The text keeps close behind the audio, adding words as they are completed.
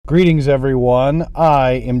Greetings, everyone.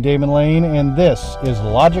 I am Damon Lane, and this is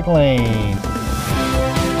Logic Lane.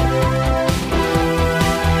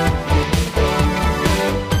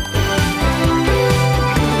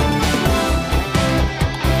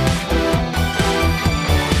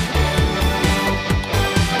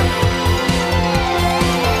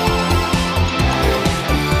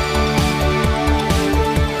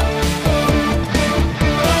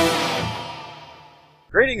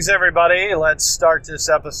 Greetings, everybody. Let's start this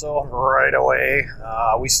episode right away.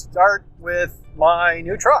 We start with my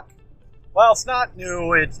new truck. Well, it's not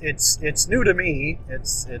new. It's new to me.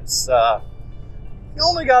 It's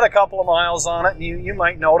only got a couple of miles on it, and you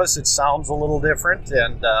might notice it sounds a little different,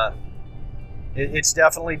 and it's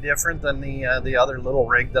definitely different than the other little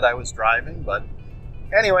rig that I was driving. But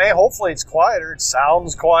anyway, hopefully it's quieter. It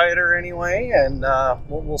sounds quieter anyway, and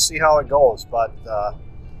we'll see how it goes. But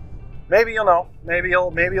maybe you'll know. Maybe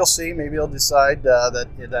you'll see. Maybe you'll decide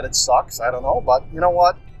that it sucks. I don't know. But you know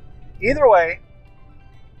what? Either way,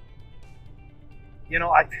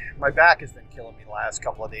 my back has been killing me the last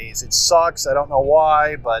couple of days. It sucks. I don't know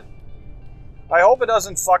why, but I hope it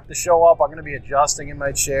doesn't fuck the show up. I'm going to be adjusting in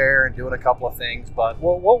my chair and doing a couple of things, but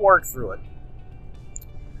we'll work through it.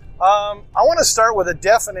 I want to start with a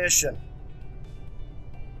definition,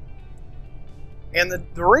 and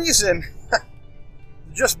the reason.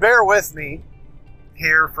 Just bear with me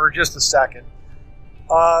here for just a second.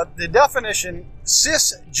 The definition,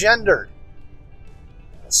 cisgendered,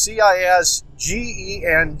 C-I-S-G-E-N-D-E-R-E-D,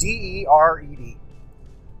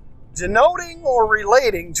 denoting or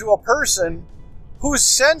relating to a person whose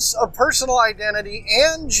sense of personal identity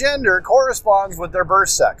and gender corresponds with their birth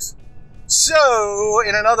sex. So,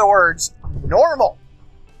 in other words, normal.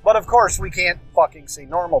 But of course, we can't fucking say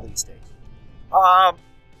normal these days.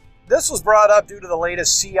 This was brought up due to the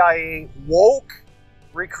latest CIA woke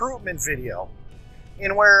recruitment video,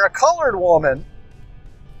 in where a colored woman,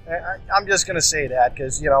 I'm just going to say that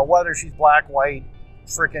because, whether she's black, white,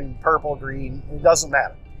 freaking purple, green, it doesn't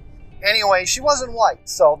matter. Anyway, she wasn't white,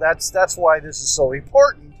 so that's why this is so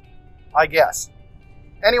important, I guess.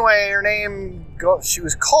 Anyway, her name, she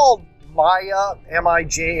was called Maya,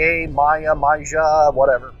 M-I-J-A, Maya,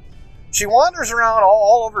 whatever. She wanders around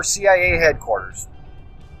all over CIA headquarters,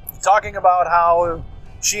 talking about how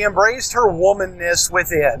she embraced her womanness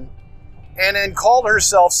within and then called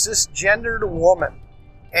herself cisgendered woman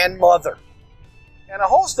and mother and a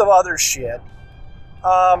host of other shit.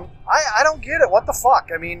 I don't get it. What the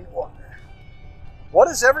fuck? I mean, what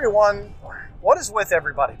is with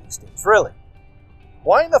everybody these days, really?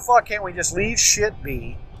 Why in the fuck can't we just leave shit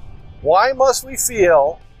be? Why must we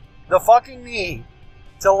feel the fucking need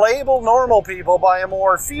to label normal people by a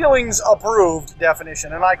more feelings-approved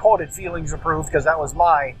definition? And I quoted feelings-approved because that was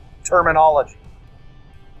my terminology.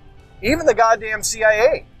 Even the goddamn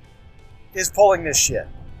CIA is pulling this shit.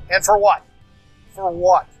 And for what? For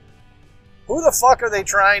what? Who the fuck are they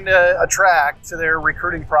trying to attract to their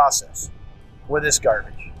recruiting process with this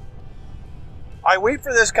garbage? I weep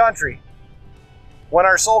for this country when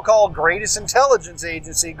our so-called greatest intelligence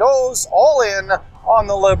agency goes all in on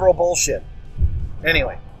the liberal bullshit.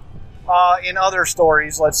 Anyway, in other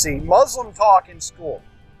stories, let's see. Muslim talk in school.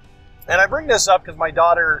 And I bring this up because my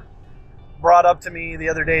daughter brought up to me the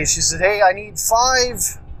other day. She said, hey, I need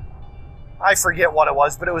 5, I forget what it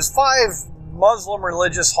was, but it was 5 Muslim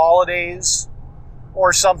religious holidays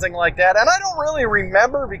or something like that. And I don't really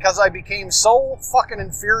remember because I became so fucking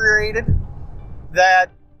infuriated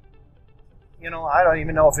that, I don't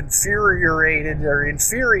even know if infuriated or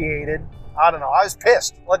infuriated. I don't know. I was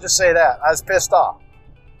pissed. Let's just say that. I was pissed off.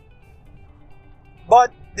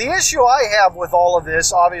 But the issue I have with all of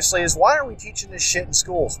this, obviously, is why are we teaching this shit in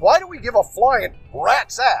schools? Why do we give a flying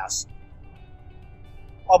rat's ass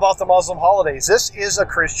about the Muslim holidays? This is a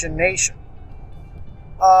Christian nation.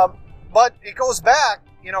 But it goes back,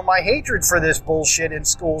 my hatred for this bullshit in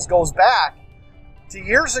schools goes back to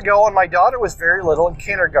years ago when my daughter was very little in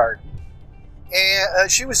kindergarten. And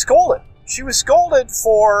she was scolded. She was scolded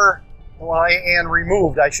for... and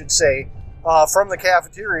removed, I should say, from the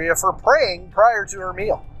cafeteria for praying prior to her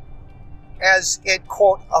meal, as it,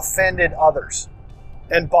 quote, offended others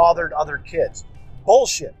and bothered other kids.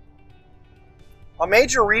 Bullshit. A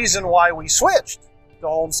major reason why we switched to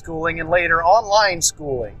homeschooling and later online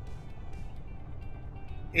schooling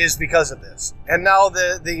is because of this. And now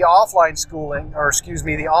the offline schooling,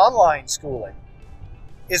 the online schooling,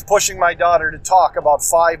 is pushing my daughter to talk about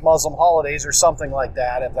 5 Muslim holidays or something like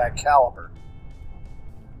that of that caliber.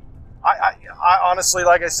 I honestly,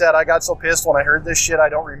 like I said, I got so pissed when I heard this shit, I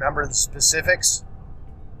don't remember the specifics.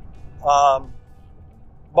 But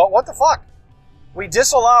what the fuck? we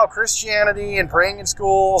disallow Christianity and praying in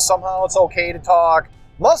school. Somehow it's okay to talk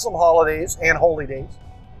Muslim holidays and holy days.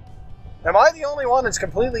 Am I the only one that's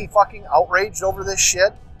completely fucking outraged over this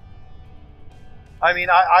shit? I mean,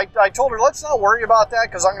 I told her, let's not worry about that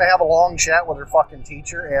because I'm going to have a long chat with her fucking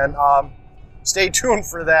teacher, and stay tuned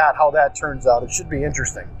for that, how that turns out. It should be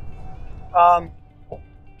interesting.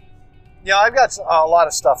 Yeah, I've got a lot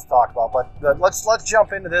of stuff to talk about, but let's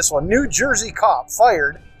jump into this one. New Jersey cop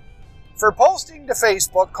fired for posting to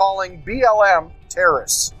Facebook calling BLM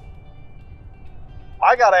terrorists.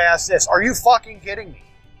 I gotta ask this, are you fucking kidding me?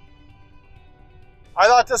 I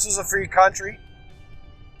thought this was a free country.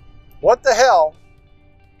 What the hell,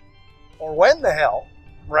 or when the hell,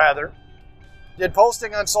 rather, did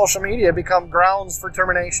posting on social media become grounds for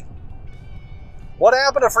termination? What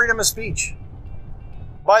happened to freedom of speech?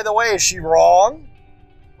 By the way, is she wrong?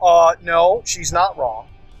 No, she's not wrong.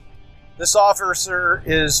 This officer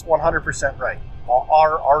is 100% right.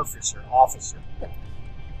 Our officer.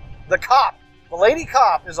 The cop, the lady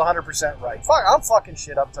cop is 100% right. Fuck, I'm fucking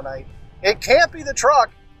shit up tonight. It can't be the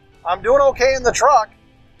truck. I'm doing okay in the truck.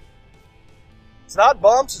 It's not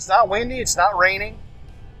bumps, it's not windy, it's not raining.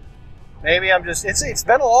 Maybe I'm just, it's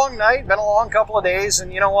been a long night, been a long couple of days,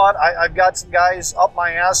 and you know what? I've got some guys up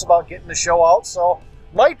my ass about getting the show out, so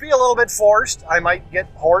might be a little bit forced. I might get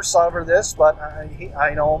hoarse over this, but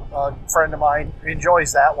I know a friend of mine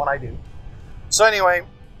enjoys that when I do. So anyway,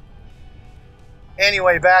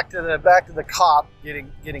 back to the cop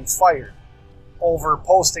getting fired over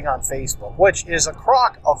posting on Facebook, which is a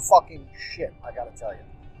crock of fucking shit, I gotta tell you.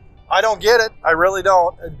 I don't get it. I really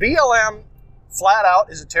don't. BLM, flat out,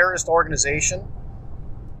 is a terrorist organization.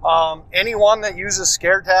 Anyone that uses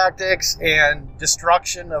scare tactics and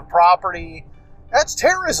destruction of property, that's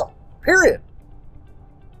terrorism, period.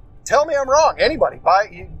 Tell me I'm wrong. Anybody.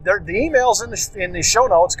 The email's in the show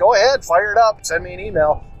notes. Go ahead, fire it up, send me an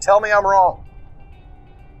email. Tell me I'm wrong.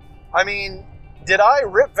 I mean, did I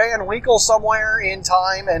rip Van Winkle somewhere in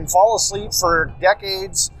time and fall asleep for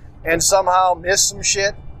decades and somehow miss some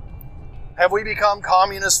shit? Have we become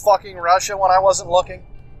communist fucking Russia when I wasn't looking?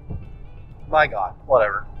 My God,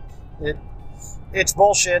 whatever. It's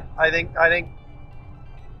bullshit. I think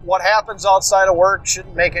what happens outside of work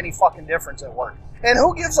shouldn't make any fucking difference at work. And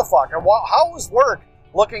who gives a fuck? How is work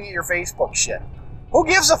looking at your Facebook shit? Who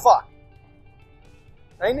gives a fuck?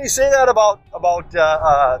 And you say that about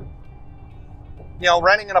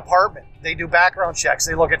renting an apartment. They do background checks.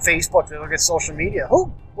 They look at Facebook. They look at social media.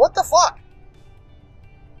 Who? What the fuck?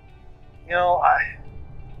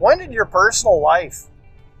 When did your personal life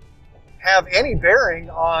have any bearing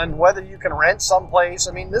on whether you can rent someplace?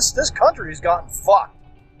 I mean, this country's gotten fucked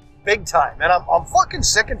big time, and I'm fucking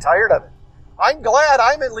sick and tired of it. I'm glad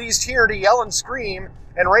I'm at least here to yell and scream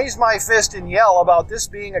and raise my fist and yell about this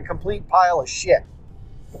being a complete pile of shit.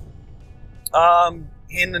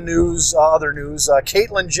 In the news, other news,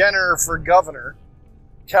 Caitlyn Jenner for governor,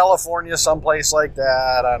 California, someplace like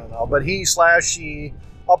that, I don't know. But she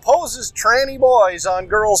opposes tranny boys on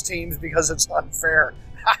girls' teams because it's unfair.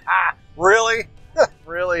 Really?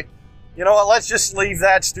 Really? You know what? Let's just leave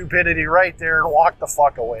that stupidity right there and walk the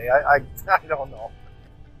fuck away. I don't know.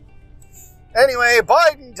 Anyway,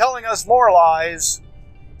 Biden telling us more lies.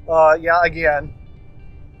 Again.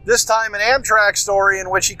 This time an Amtrak story in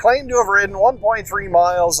which he claimed to have ridden 1.3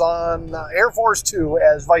 miles on Air Force Two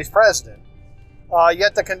as vice president.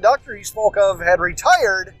 Yet the conductor he spoke of had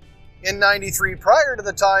retired in '93 prior to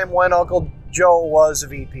the time when Uncle Joe was a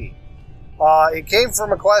VP. It came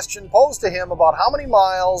from a question posed to him about how many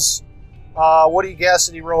miles would he guess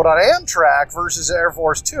that he rode on Amtrak versus Air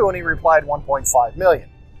Force Two, and he replied 1.5 million.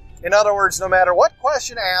 In other words, no matter what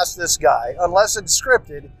question asked this guy, unless it's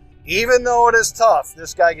scripted, even though it is tough,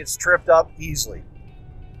 this guy gets tripped up easily.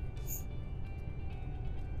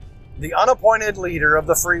 The unappointed leader of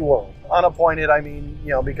the free world. Unappointed, I mean,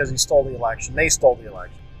 because he stole the election. They stole the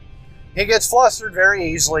election. He gets flustered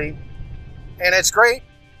very easily, and it's great.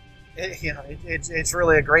 It's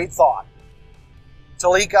really a great thought to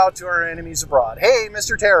leak out to our enemies abroad. Hey,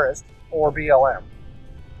 Mr. Terrorist, or BLM,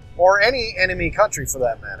 or any enemy country for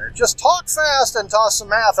that matter, just talk fast and toss some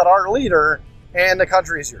math at our leader, and the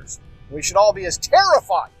country is yours. We should all be as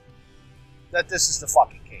terrified that this is the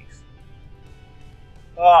fucking case.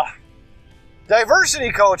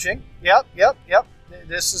 Diversity coaching. Yep.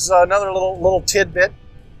 This is another little tidbit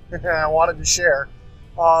I wanted to share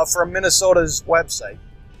from Minnesota's website.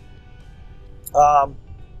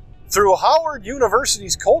 Through Howard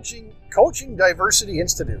University's Coaching Diversity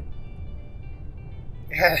Institute.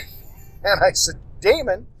 And I said,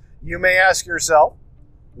 Damon, you may ask yourself,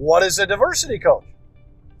 what is a diversity coach?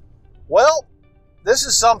 Well, this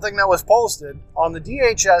is something that was posted on the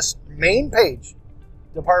DHS main page,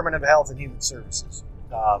 Department of Health and Human Services.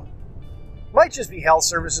 Might just be Health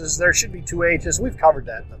Services. There should be two H's. We've covered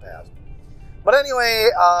that in the past. But anyway,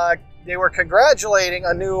 they were congratulating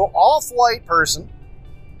a new off-white person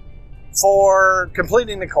for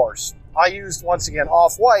completing the course. I used, once again,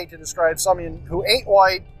 off-white to describe someone who ain't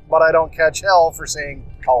white, but I don't catch hell for saying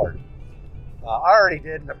colored. I already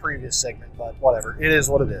did in a previous segment, but whatever. It is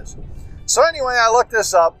what it is. So anyway, I looked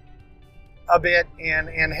this up a bit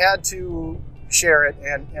and had to share it,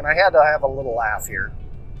 and I had to have a little laugh here.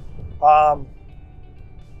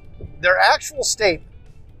 Their actual statement,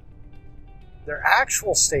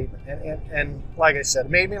 and like I said,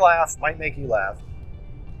 it made me laugh, might make you laugh.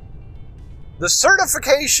 The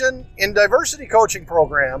Certification in Diversity Coaching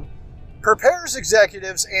Program prepares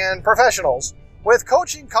executives and professionals with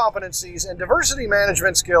coaching competencies and diversity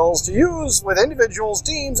management skills to use with individuals,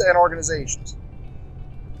 teams, and organizations.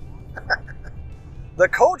 The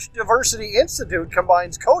Coach Diversity Institute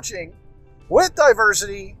combines coaching with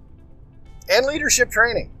diversity and leadership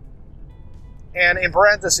training. And in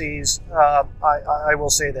parentheses, I will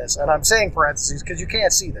say this, and I'm saying parentheses because you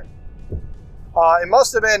can't see them. It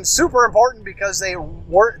must have been super important because they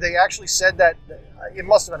actually said that it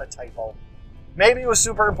must have been a typo. Maybe it was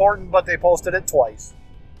super important, but they posted it twice.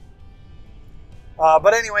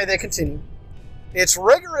 But anyway, they continue. Its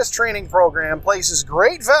rigorous training program places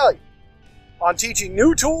great value on teaching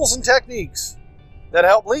new tools and techniques that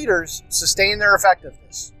help leaders sustain their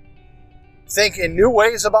effectiveness, think in new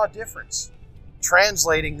ways about difference,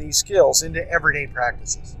 translating these skills into everyday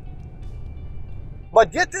practices.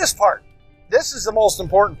 But get this part. This is the most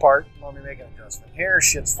important part. Let me make an adjustment here.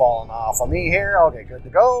 Shit's falling off of me here. Okay, good to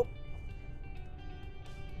go.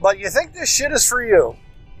 But you think this shit is for you?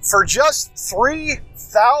 For just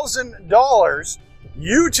 $3,000,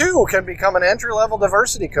 you too can become an entry-level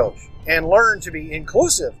diversity coach and learn to be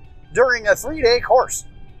inclusive during a 3-day course.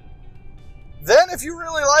 Then if you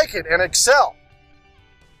really like it and excel,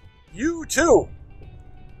 you too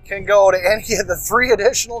can go to any of the 3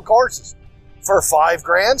 additional courses for $5,000,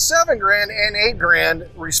 $7,000, and $8,000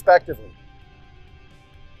 respectively.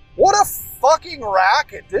 What a fucking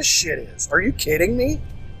racket this shit is. Are you kidding me?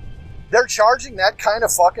 They're charging that kind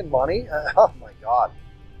of fucking money? Oh my God.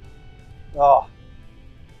 Oh.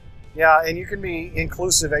 Yeah, and you can be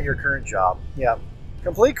inclusive at your current job. Yeah.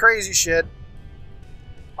 Complete crazy shit.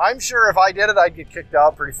 I'm sure if I did it, I'd get kicked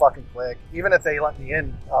out pretty fucking quick. Even if they let me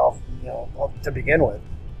in, to begin with.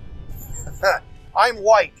 I'm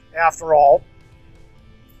white, after all.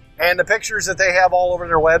 And the pictures that they have all over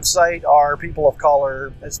their website are people of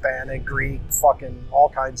color, Hispanic, Greek, fucking all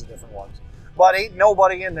kinds of different ones. But ain't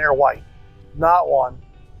nobody in there white. Not one.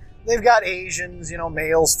 They've got Asians,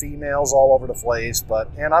 males, females all over the place.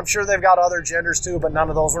 And I'm sure they've got other genders too, but none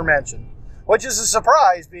of those were mentioned. Which is a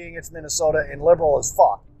surprise, being it's Minnesota and liberal as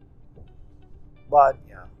fuck. But,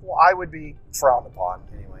 yeah, well, I would be frowned upon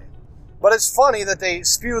anyway. But it's funny that they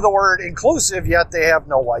spew the word inclusive, yet they have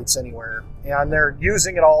no whites anywhere. And they're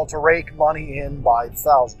using it all to rake money in by the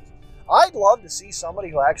thousands. I'd love to see somebody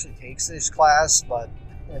who actually takes this class, but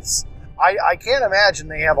I can't imagine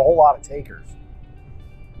they have a whole lot of takers.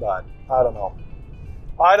 But I don't know.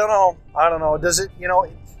 Does it,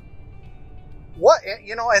 and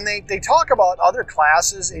they talk about other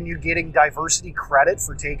classes and you getting diversity credit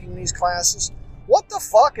for taking these classes. What the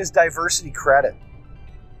fuck is diversity credit?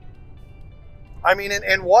 I mean,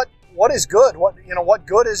 and what is good? What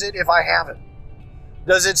good is it if I have it?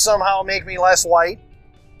 Does it somehow make me less white?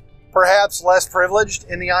 Perhaps less privileged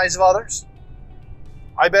in the eyes of others?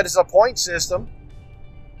 I bet it's a point system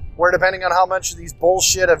where, depending on how much of these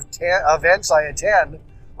bullshit events I attend,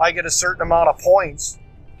 I get a certain amount of points,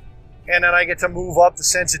 and then I get to move up the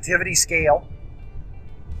sensitivity scale,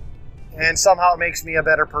 and somehow it makes me a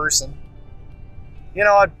better person.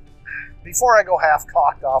 Before I go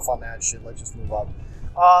half-cocked off on that shit, let's just move up.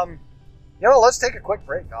 Let's take a quick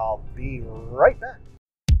break. I'll be right back.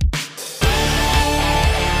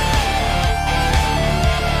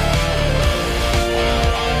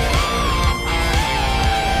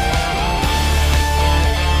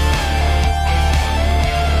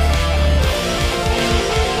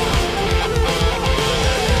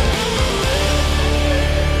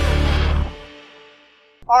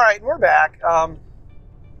 All right, we're back.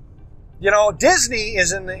 Disney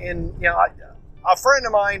is a friend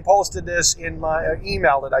of mine posted this in my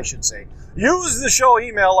emailed it, I should say. Use the show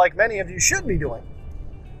email like many of you should be doing.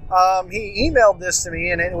 He emailed this to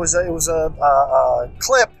me, and it was a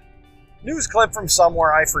news clip from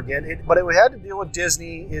somewhere, I forget it, but it had to deal with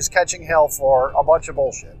Disney is catching hell for a bunch of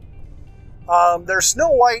bullshit. Their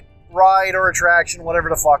Snow White ride or attraction, whatever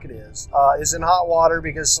the fuck it is in hot water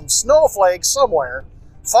because some snowflakes somewhere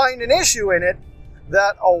find an issue in it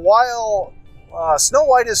that while Snow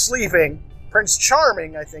White is sleeping, Prince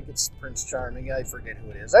Charming, I think it's Prince Charming, I forget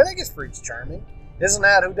who it is. I think it's Prince Charming. Isn't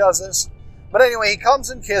that who does this? But anyway, he comes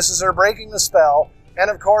and kisses her, breaking the spell. And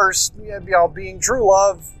of course, being true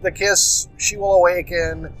love, the kiss, she will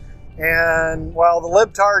awaken. And while the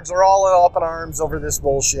libtards are all up in arms over this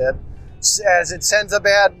bullshit, as it sends a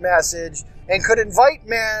bad message and could invite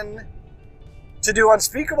men to do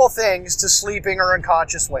unspeakable things to sleeping or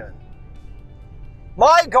unconscious women.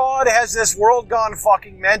 My God, has this world gone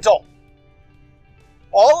fucking mental.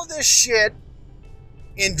 All of this shit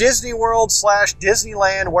in Disney World /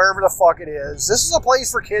 Disneyland, wherever the fuck it is, this is a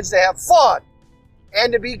place for kids to have fun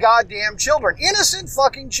and to be goddamn children. Innocent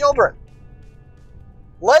fucking children.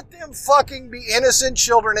 Let them fucking be innocent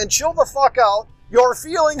children and chill the fuck out. Your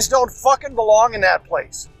feelings don't fucking belong in that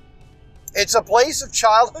place. It's a place of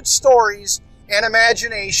childhood stories and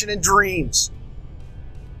imagination and dreams.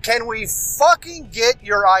 Can we fucking get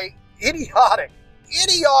your idiotic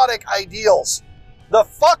ideals the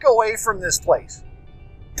fuck away from this place?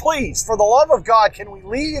 Please, for the love of God, can we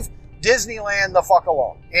leave Disneyland the fuck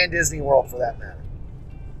alone? And Disney World, for that matter.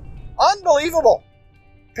 Unbelievable.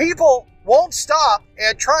 People won't stop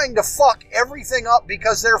at trying to fuck everything up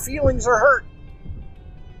because their feelings are hurt.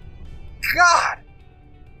 God.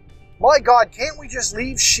 My God, can't we just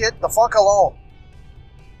leave shit the fuck alone?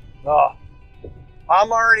 Oh,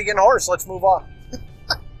 I'm already getting hoarse. Let's move on.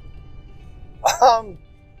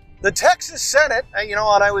 The Texas Senate, and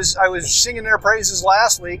I was singing their praises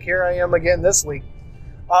last week. Here I am again this week.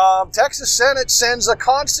 Texas Senate sends a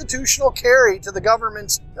constitutional carry to the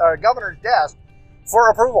governor's desk for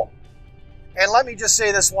approval. And let me just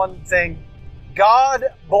say this one thing. God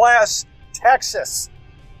bless Texas.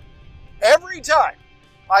 Every time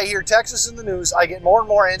I hear Texas in the news, I get more and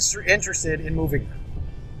more interested in moving there.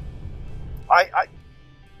 I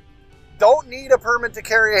don't need a permit to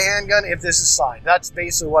carry a handgun if this is signed. That's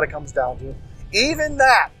basically what it comes down to. Even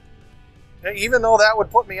though that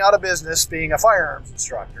would put me out of business being a firearms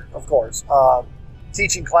instructor, of course,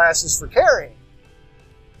 teaching classes for carrying.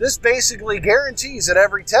 This basically guarantees that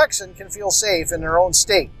every Texan can feel safe in their own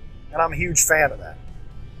state, and I'm a huge fan of that.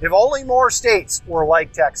 If only more states were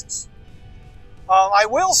like Texas. I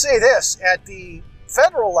will say this, at the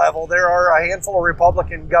federal level, there are a handful of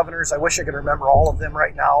Republican governors. I wish I could remember all of them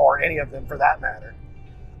right now, or any of them for that matter.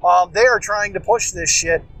 They are trying to push this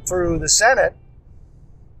shit through the Senate,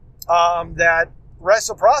 that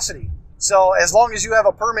reciprocity. So as long as you have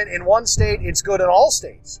a permit in one state, it's good in all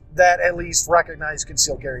states that at least recognize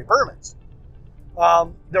concealed carry permits.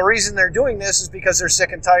 The reason they're doing this is because they're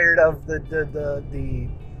sick and tired of the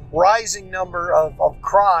rising number of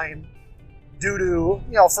crime due to,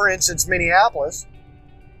 for instance, Minneapolis.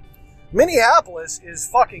 Minneapolis is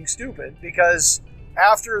fucking stupid because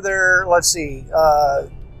after their,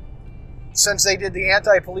 since they did the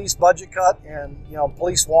anti-police budget cut and,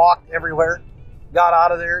 police walked everywhere, got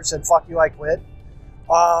out of there and said, fuck you, I quit.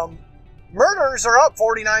 Murders are up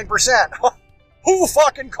 49%. Who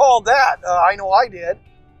fucking called that? I know I did.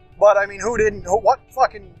 But, I mean, who didn't? What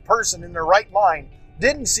fucking person in their right mind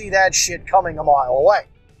didn't see that shit coming a mile away?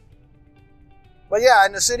 But yeah,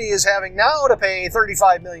 and the city is having now to pay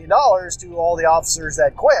 $35 million to all the officers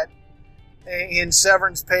that quit in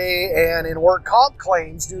severance pay and in work comp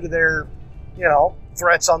claims due to their,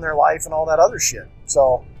 threats on their life and all that other shit.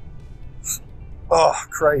 So, oh,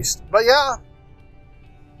 Christ. But yeah.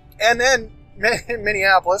 And then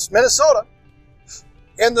Minneapolis, Minnesota,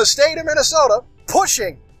 in the state of Minnesota,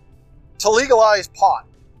 pushing to legalize pot.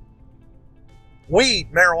 Weed,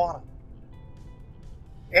 marijuana.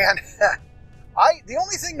 And the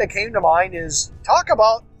only thing that came to mind is talk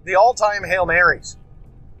about the all-time Hail Marys.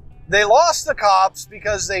 They lost the cops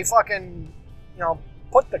because they fucking,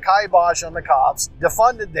 put the kibosh on the cops,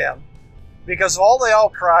 defunded them because of all the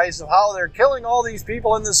outcries of how they're killing all these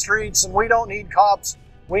people in the streets and we don't need cops,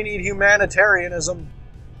 we need humanitarianism.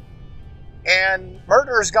 And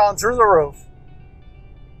murder has gone through the roof.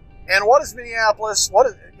 And what is Minneapolis,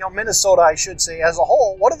 Minnesota, I should say, as a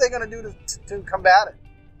whole, what are they going to do to combat it?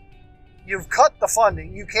 You've cut the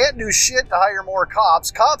funding. You can't do shit to hire more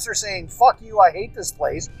cops. Cops are saying, fuck you, I hate this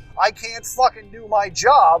place. I can't fucking do my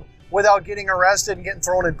job without getting arrested and getting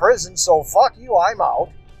thrown in prison, so fuck you, I'm out.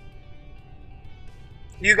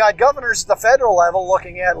 You got governors at the federal level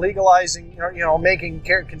looking at legalizing, making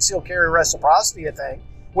concealed carry reciprocity a thing,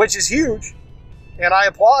 which is huge. And I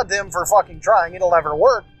applaud them for fucking trying. It'll never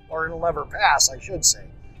work, or it'll never pass, I should say.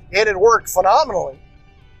 It had worked phenomenally.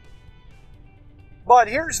 But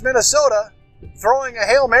here's Minnesota throwing a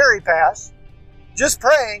Hail Mary pass, just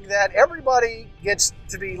praying that everybody gets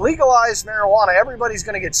to be legalized marijuana. Everybody's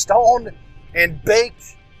going to get stoned and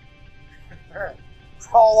baked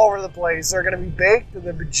all over the place. They're going to be baked to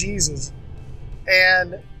the bejesus.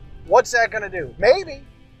 And what's that going to do? Maybe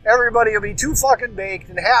everybody will be too fucking baked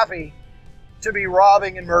and happy to be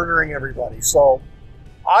robbing and murdering everybody. So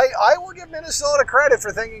I will give Minnesota credit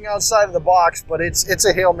for thinking outside of the box, but it's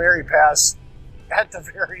a Hail Mary pass at the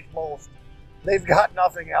very most. They've got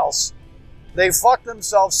nothing else. They fucked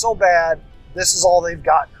themselves so bad, this is all they've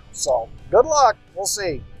got now. So good luck. We'll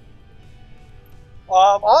see.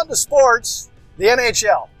 On to sports, the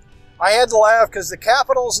NHL. I had to laugh because the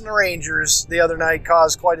Capitals and the Rangers the other night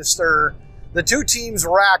caused quite a stir. The two teams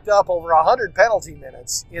racked up over 100 penalty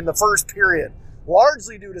minutes in the first period,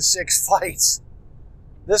 largely due to 6 fights.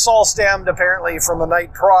 This all stemmed apparently from a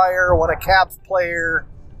night prior when a Caps player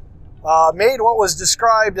made what was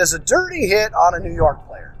described as a dirty hit on a New York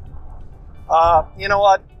player. You know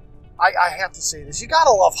what? I have to say this. You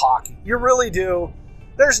gotta love hockey. You really do.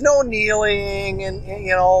 There's no kneeling and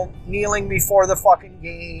kneeling before the fucking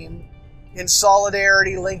game in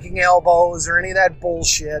solidarity, linking elbows or any of that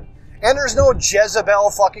bullshit. And there's no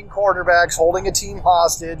Jezebel fucking quarterbacks holding a team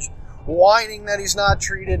hostage, whining that he's not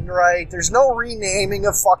treated right. There's no renaming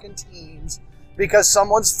of fucking teams because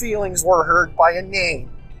someone's feelings were hurt by a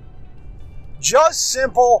name. Just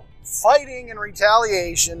simple fighting and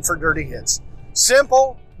retaliation for dirty hits.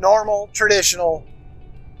 Simple, normal, traditional,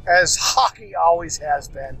 as hockey always has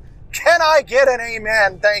been. Can I get an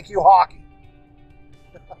amen? Thank you, hockey.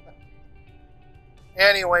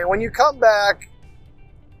 Anyway, when you come back,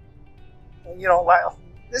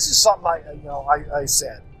 this is something I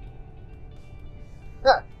said.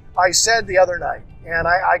 I said the other night, and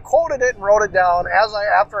I quoted it and wrote it down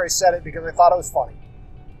after I said it because I thought it was funny.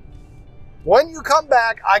 When you come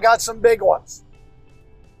back, I got some big ones.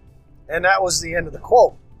 And that was the end of the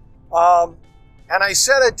quote. And I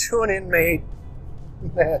said it to an inmate,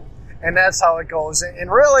 and that's how it goes. And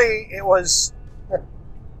really, it was...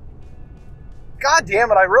 God damn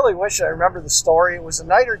it, I really wish I remember the story. It was a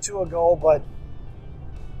night or two ago, but...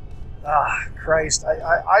 Christ,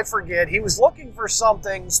 I forget. He was looking for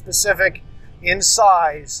something specific in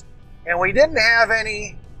size, and we didn't have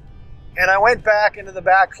any. And I went back into the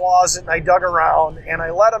back closet and I dug around and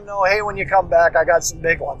I let him know, hey, when you come back, I got some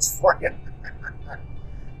big ones for you.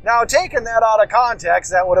 Now, taking that out of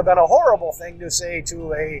context, that would have been a horrible thing to say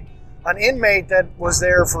to an inmate that was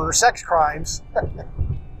there for sex crimes.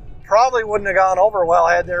 Probably wouldn't have gone over well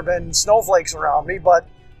had there been snowflakes around me, but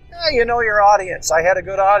you know your audience. I had a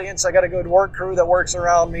good audience. I got a good work crew that works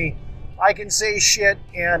around me. I can say shit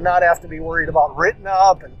and not have to be worried about written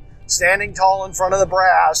up and standing tall in front of the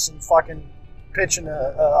brass and fucking pitching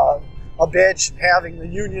a bitch and having the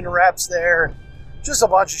union reps there and just a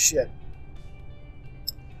bunch of shit.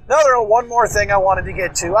 One more thing I wanted to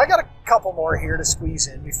get to. I got a couple more here to squeeze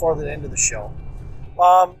in before the end of the show.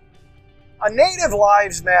 A Native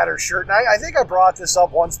Lives Matter shirt, and I think I brought this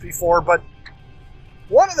up once before, but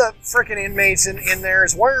one of the freaking inmates in there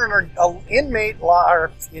is wearing an Inmate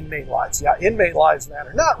Lives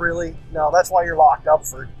Matter. Not really. No, that's why you're locked up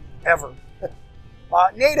forever.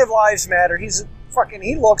 Native Lives Matter. He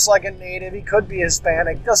looks like a native. He could be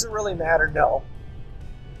Hispanic. Doesn't really matter, no.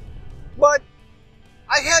 But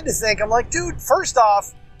I had to think, I'm like, dude, first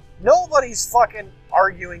off, nobody's fucking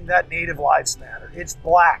arguing that Native Lives Matter. It's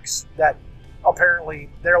blacks that apparently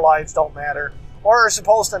their lives don't matter or are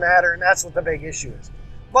supposed to matter, and that's what the big issue is.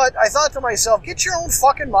 But I thought to myself, get your own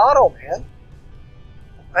fucking motto, man.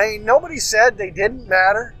 I mean, nobody said they didn't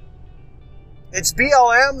matter. It's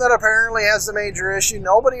BLM that apparently has the major issue.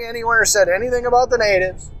 Nobody anywhere said anything about the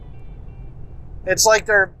natives. It's like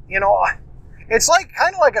they're, it's like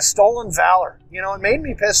kind of like a stolen valor. It made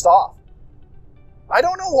me pissed off. I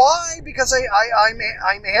don't know why, because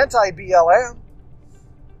I'm anti-BLM.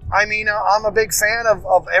 I mean, I'm a big fan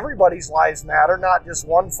of everybody's lives matter, not just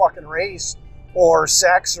one fucking race or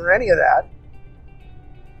sex or any of that.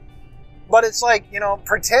 But it's like,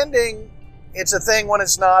 pretending it's a thing when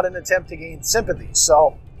it's not, an attempt to gain sympathy.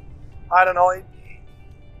 So, I don't know.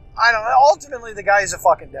 Ultimately, the guy's a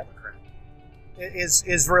fucking Democrat.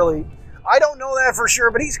 Is really... I don't know that for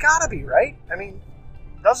sure, but he's got to be, right? I mean,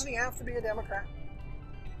 doesn't he have to be a Democrat?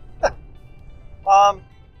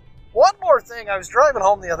 One more thing. I was driving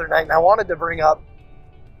home the other night, and I wanted to bring up...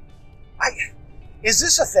 Is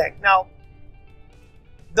this a thing? Now,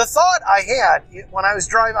 the thought I had when I was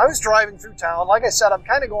driving through town, like I said, I'm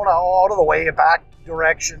kind of going out of the way, a back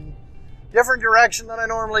direction, different direction than I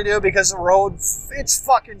normally do because the road, it's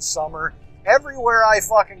fucking summer. everywhere I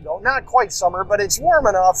fucking go. Not quite summer, but it's warm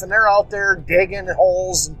enough, and they're out there digging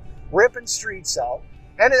holes and ripping streets out.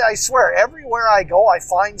 And I swear, everywhere I go, I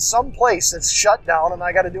find some place that's shut down, and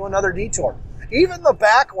I got to do another detour. Even the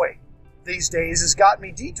back way these days has got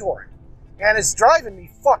me detouring, and it's driving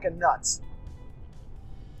me fucking nuts.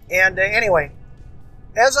 And anyway,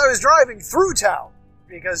 as I was driving through town,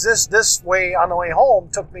 because this way on the way home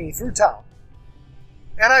took me through town,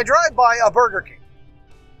 and I drive by a Burger King,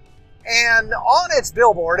 and on its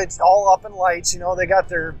billboard, it's all up in lights. You know, they got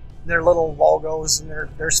their little logos and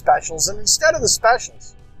their specials, and instead of the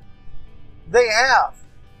specials, they have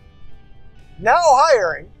now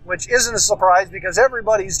hiring, which isn't a surprise because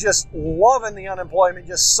everybody's just loving the unemployment,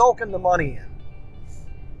 just soaking the money in.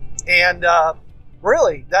 And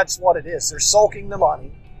really, that's what it is. They're soaking the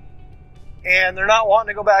money, and they're not wanting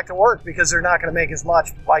to go back to work because they're not going to make as much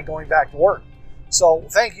by going back to work. So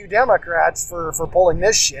thank you, Democrats, for pulling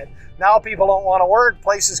this shit. Now people don't want to work,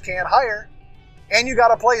 places can't hire, and you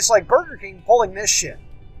got a place like Burger King pulling this shit.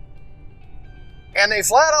 And they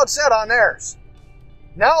flat out said on theirs,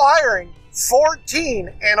 now hiring 14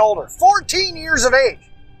 and older. 14 years of age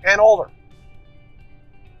and older.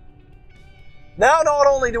 Now not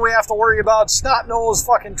only do we have to worry about snot-nosed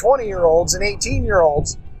fucking 20-year-olds and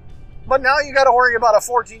 18-year-olds, but now you got to worry about a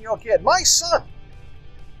 14-year-old kid. My son,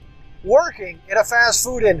 working in a fast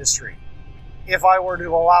food industry, if I were to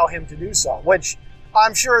allow him to do so, which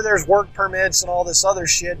I'm sure there's work permits and all this other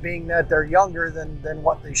shit, being that they're younger than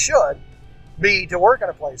what they should be to work at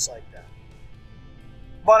a place like that.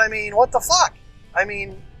 But I mean, what the fuck? I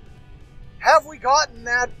mean, have we gotten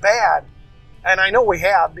that bad? And I know we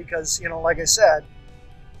have because, you know, like I said,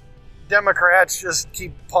 Democrats just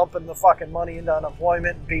keep pumping the fucking money into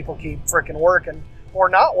unemployment and people keep freaking working or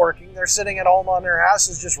not working. They're sitting at home on their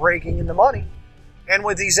asses just raking in the money. And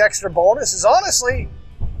with these extra bonuses, honestly,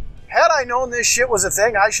 had I known this shit was a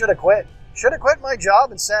thing, I should have quit. Should have quit my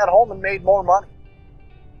job and sat home and made more money.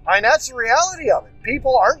 I mean, that's the reality of it.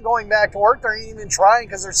 People aren't going back to work. They're even trying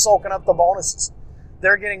because they're soaking up the bonuses.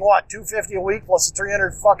 They're getting what, $250 a week plus a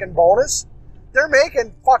 $300 fucking bonus? They're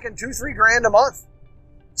making fucking $2-3 grand a month,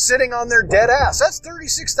 sitting on their dead ass. That's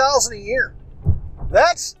 $36,000 a year.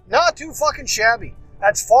 That's not too fucking shabby.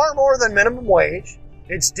 That's far more than minimum wage.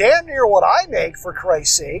 It's damn near what I make, for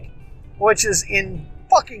Christ's sake, which is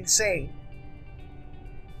fucking insane.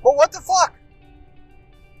 But what the fuck?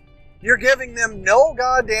 You're giving them no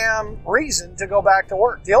goddamn reason to go back to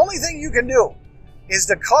work. The only thing you can do is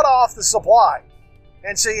to cut off the supply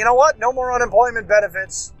and say, you know what? No more unemployment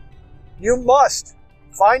benefits. You must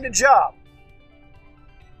find a job.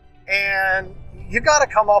 And you got to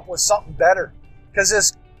come up with something better. Because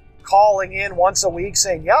this calling in once a week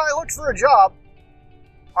saying, yeah, I looked for a job.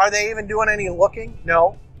 Are they even doing any looking?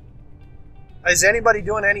 No. Is anybody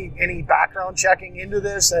doing any background checking into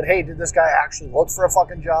this? That, hey, did this guy actually look for a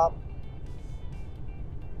fucking job?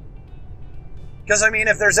 Because, I mean,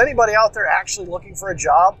 if there's anybody out there actually looking for a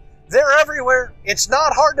job, they're everywhere. It's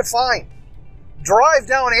not hard to find. Drive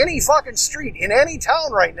down any fucking street in any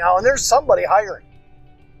town right now, and there's somebody hiring.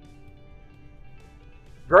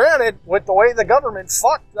 Granted, with the way the government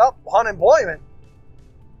fucked up unemployment,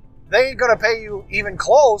 they ain't going to pay you even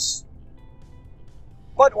close.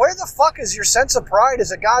 But where the fuck is your sense of pride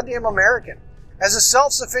as a goddamn American? As a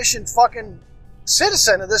self-sufficient fucking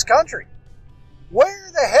citizen of this country?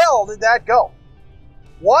 Where the hell did that go?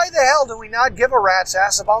 Why the hell do we not give a rat's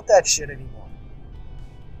ass about that shit anymore?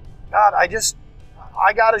 God,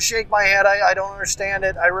 I gotta shake my head. I don't understand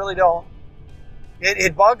it. I really don't.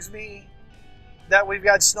 It bugs me that we've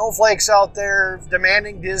got snowflakes out there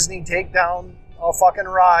demanding Disney take down a fucking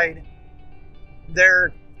ride.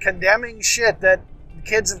 They're condemning shit that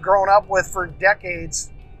kids have grown up with for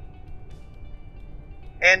decades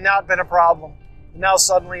and not been a problem. Now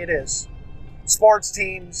suddenly it is. Sports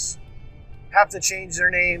teams have to change their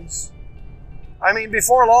names. I mean,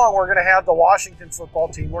 before long, we're going to have the Washington football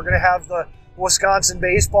team. We're going to have the Wisconsin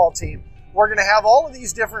baseball team. We're going to have all of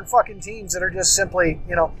these different fucking teams that are just simply,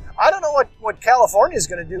 you know, I don't know what California is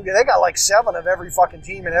going to do. They got like 7 of every fucking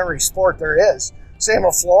team in every sport there is. Same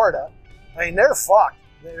with Florida. I mean, they're fucked.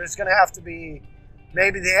 There's going to have to be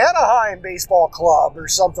maybe the Anaheim Baseball Club or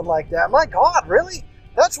something like that. My God, really?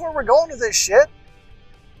 That's where we're going with this shit?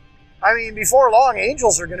 I mean, before long,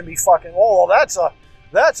 angels are going to be fucking, oh, well,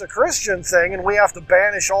 that's a Christian thing, and we have to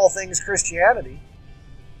banish all things Christianity.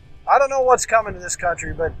 I don't know what's coming to this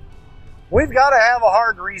country, but we've got to have a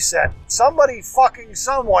hard reset. Somebody fucking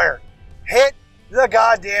somewhere hit the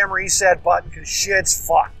goddamn reset button, because shit's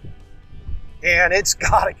fucked. And it's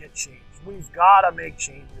got to get changed. We've got to make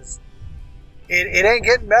changes. It ain't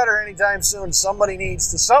getting better anytime soon. Somebody needs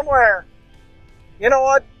to somewhere You know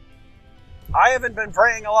what? I haven't been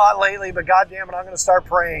praying a lot lately, but goddamn it, I'm going to start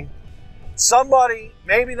praying. Somebody,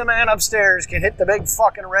 maybe the man upstairs, can hit the big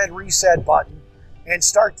fucking red reset button and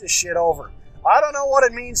start this shit over. I don't know what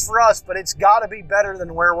it means for us, but it's got to be better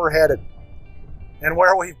than where we're headed and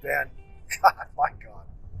where we've been. God, my God.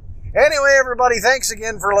 Anyway, everybody, thanks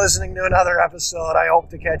again for listening to another episode. I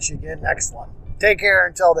hope to catch you again next one. Take care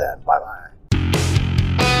until then. Bye-bye.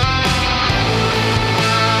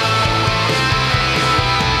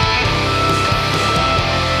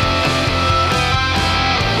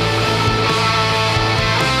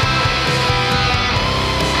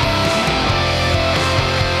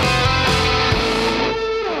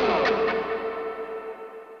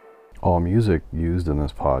 All music used in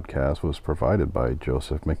this podcast was provided by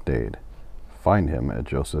Joseph McDade. Find him at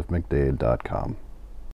josephmcdade.com.